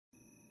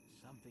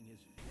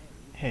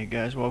Hey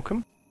guys,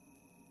 welcome.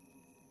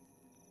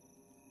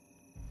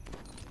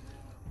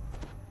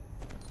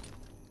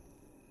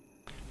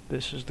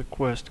 This is the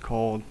quest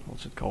called,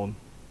 what's it called?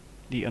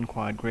 The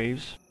Unquiet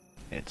Graves.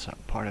 It's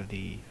part of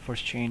the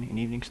first chain in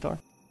Evening Star.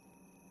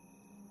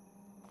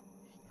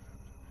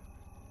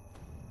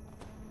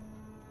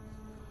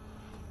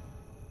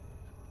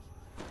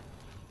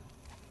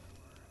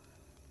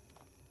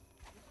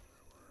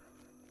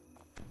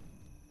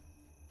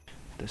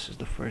 This is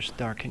the first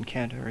dark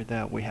encounter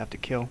that we have to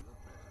kill.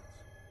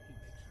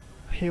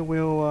 He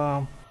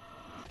will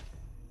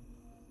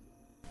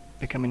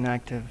become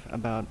inactive at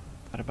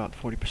about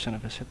 40%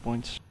 of his hit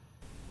points.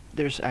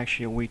 There's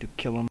actually a way to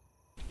kill him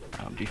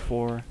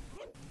before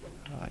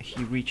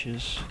he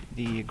reaches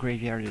the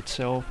graveyard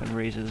itself and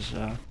raises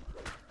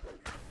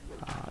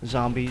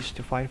zombies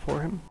to fight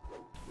for him.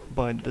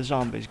 But the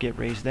zombies get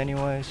raised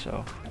anyway,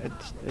 so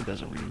it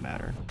doesn't really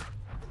matter.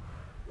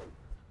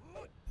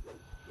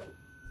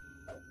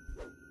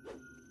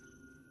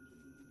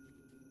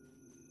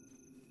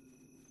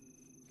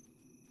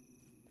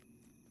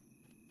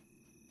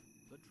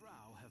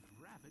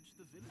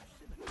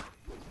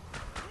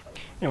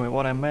 Anyway,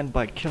 what I meant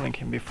by killing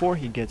him before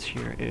he gets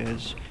here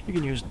is you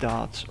can use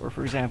dots, or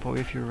for example,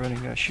 if you're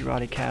running a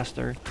Shirati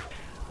caster,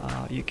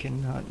 you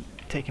can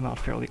take him out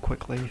fairly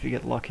quickly if you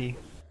get lucky.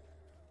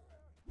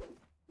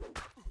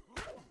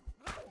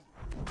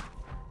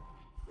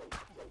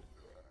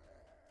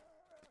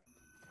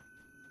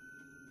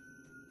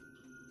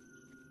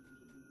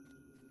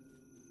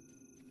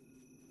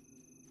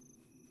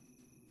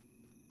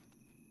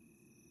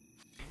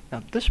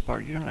 Now this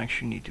part, you don't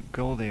actually need to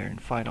go there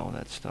and fight all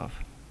that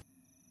stuff.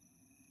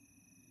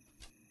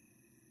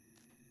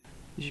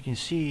 As you can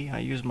see, I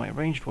use my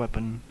ranged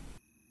weapon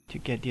to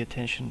get the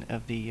attention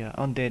of the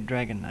undead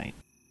Dragon Knight.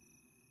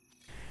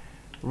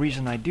 The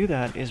reason I do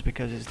that is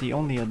because it's the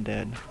only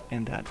undead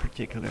in that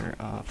particular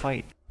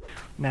fight.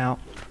 Now,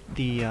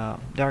 the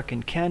Dark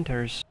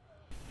Incanters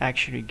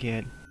actually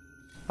get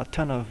a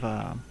ton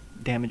of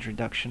damage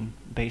reduction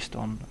based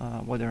on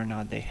whether or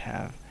not they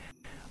have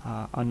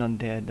an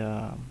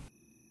undead,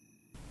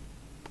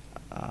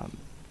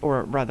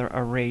 or rather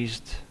a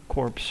raised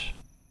corpse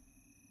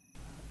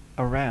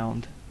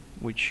around,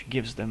 which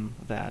gives them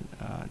that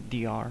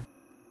DR.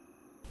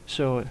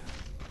 So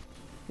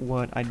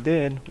what I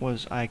did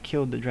was I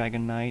killed the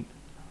Dragon Knight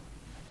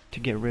to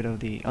get rid of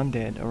the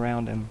undead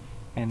around him,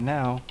 and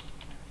now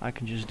I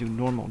can just do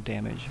normal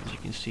damage, as you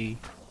can see,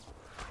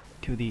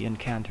 to the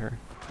encounter.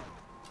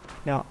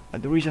 Now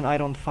the reason I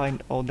don't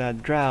find all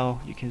that drow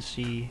you can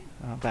see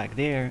back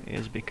there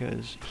is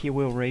because he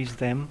will raise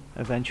them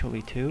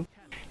eventually too,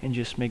 and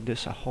just make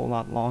this a whole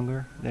lot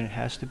longer than it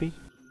has to be.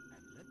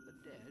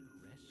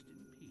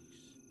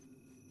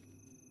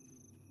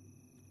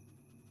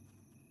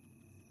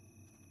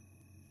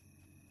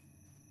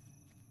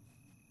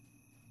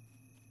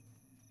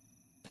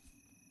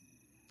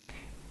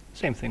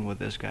 Same thing with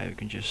this guy. You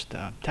can just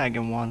tag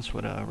him once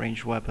with a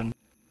ranged weapon,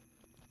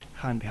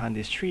 hide behind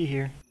this tree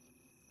here,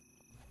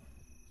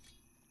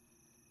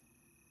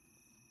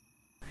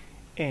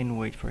 and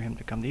wait for him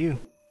to come to you.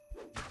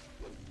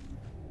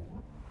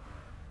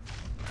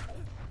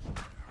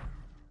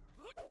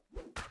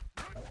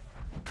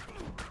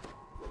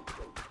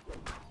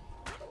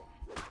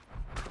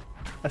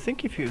 I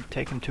think if you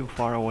take him too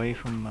far away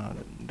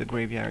from the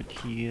graveyard,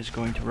 he is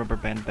going to rubber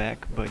band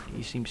back, but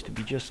he seems to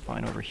be just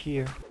fine over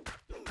here.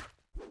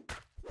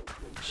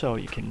 So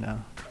you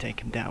can take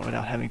him down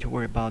without having to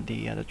worry about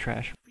the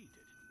trash.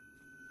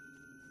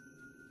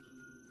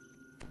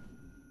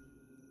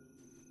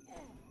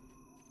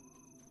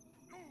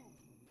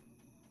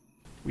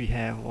 We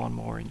have one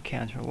more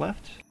encounter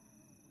left.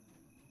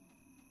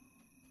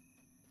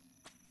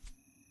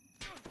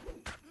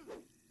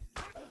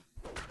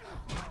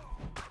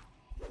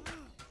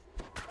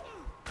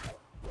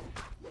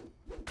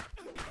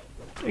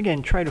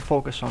 Again, try to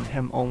focus on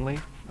him only,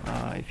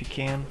 if you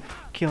can.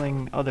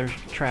 Killing other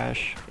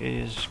trash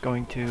is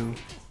going to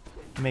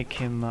make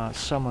him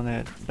summon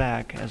it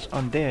back as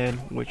undead,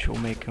 which will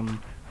make him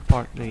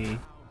partly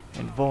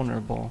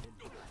invulnerable.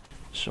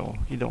 So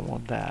you don't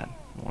want that.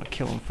 You want to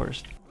kill him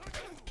first.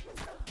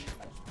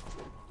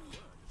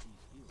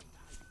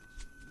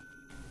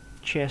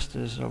 Chest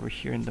is over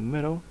here in the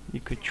middle.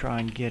 You could try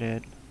and get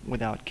it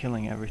without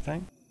killing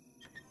everything.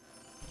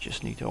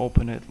 Just need to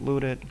open it,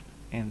 loot it,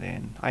 and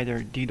then either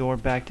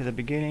DDO back to the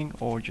beginning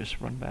or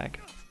just run back.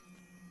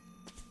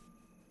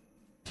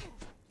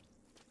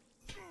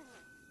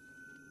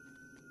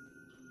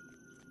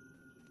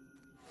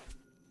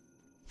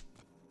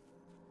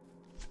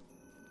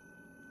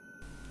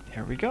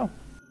 There we go.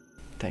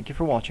 Thank you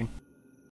for watching.